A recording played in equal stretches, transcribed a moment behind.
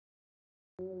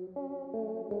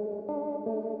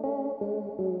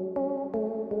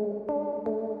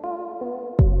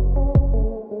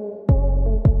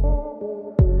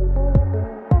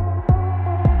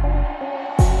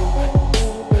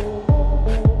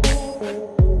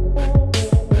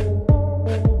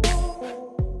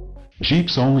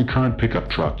Jeep's only current pickup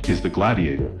truck is the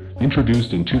Gladiator,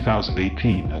 introduced in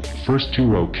 2018 as the first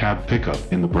two-row cab pickup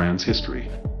in the brand's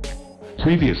history.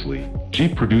 Previously,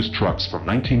 Jeep produced trucks from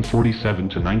 1947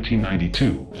 to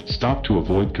 1992 and stopped to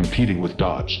avoid competing with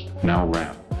Dodge, now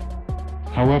Ram.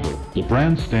 However, the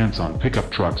brand's stance on pickup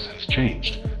trucks has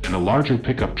changed, and a larger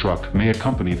pickup truck may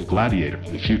accompany the Gladiator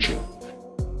in the future.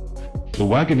 The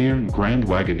Wagoneer and Grand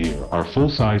Wagoneer are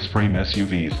full-size frame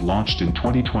SUVs launched in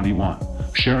 2021,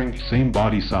 sharing the same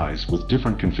body size with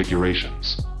different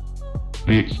configurations.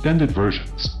 The extended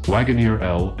versions, Wagoneer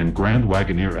L and Grand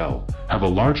Wagoneer L, have a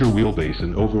larger wheelbase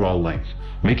and overall length,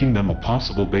 making them a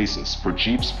possible basis for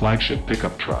Jeep's flagship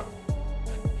pickup truck.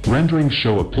 Renderings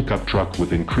show a pickup truck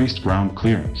with increased ground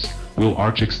clearance, wheel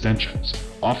arch extensions,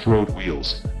 off-road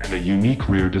wheels, and a unique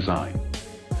rear design.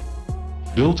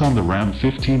 Built on the Ram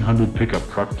 1500 pickup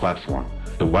truck platform,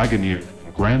 the Wagoneer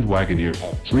and Grand Wagoneer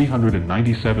have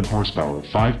 397 horsepower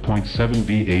 5.7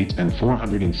 V8 and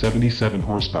 477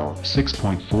 horsepower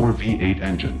 6.4 V8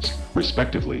 engines,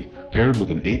 respectively, paired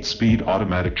with an 8-speed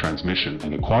automatic transmission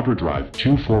and a quadra-drive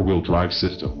 4-wheel drive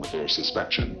system with air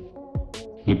suspension.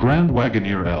 The Grand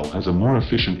Wagoneer L has a more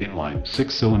efficient inline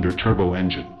 6-cylinder turbo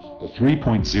engine, the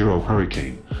 3.0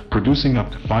 Hurricane, producing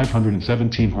up to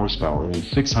 517 horsepower and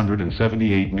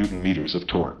 678 Newton-meters of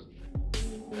torque.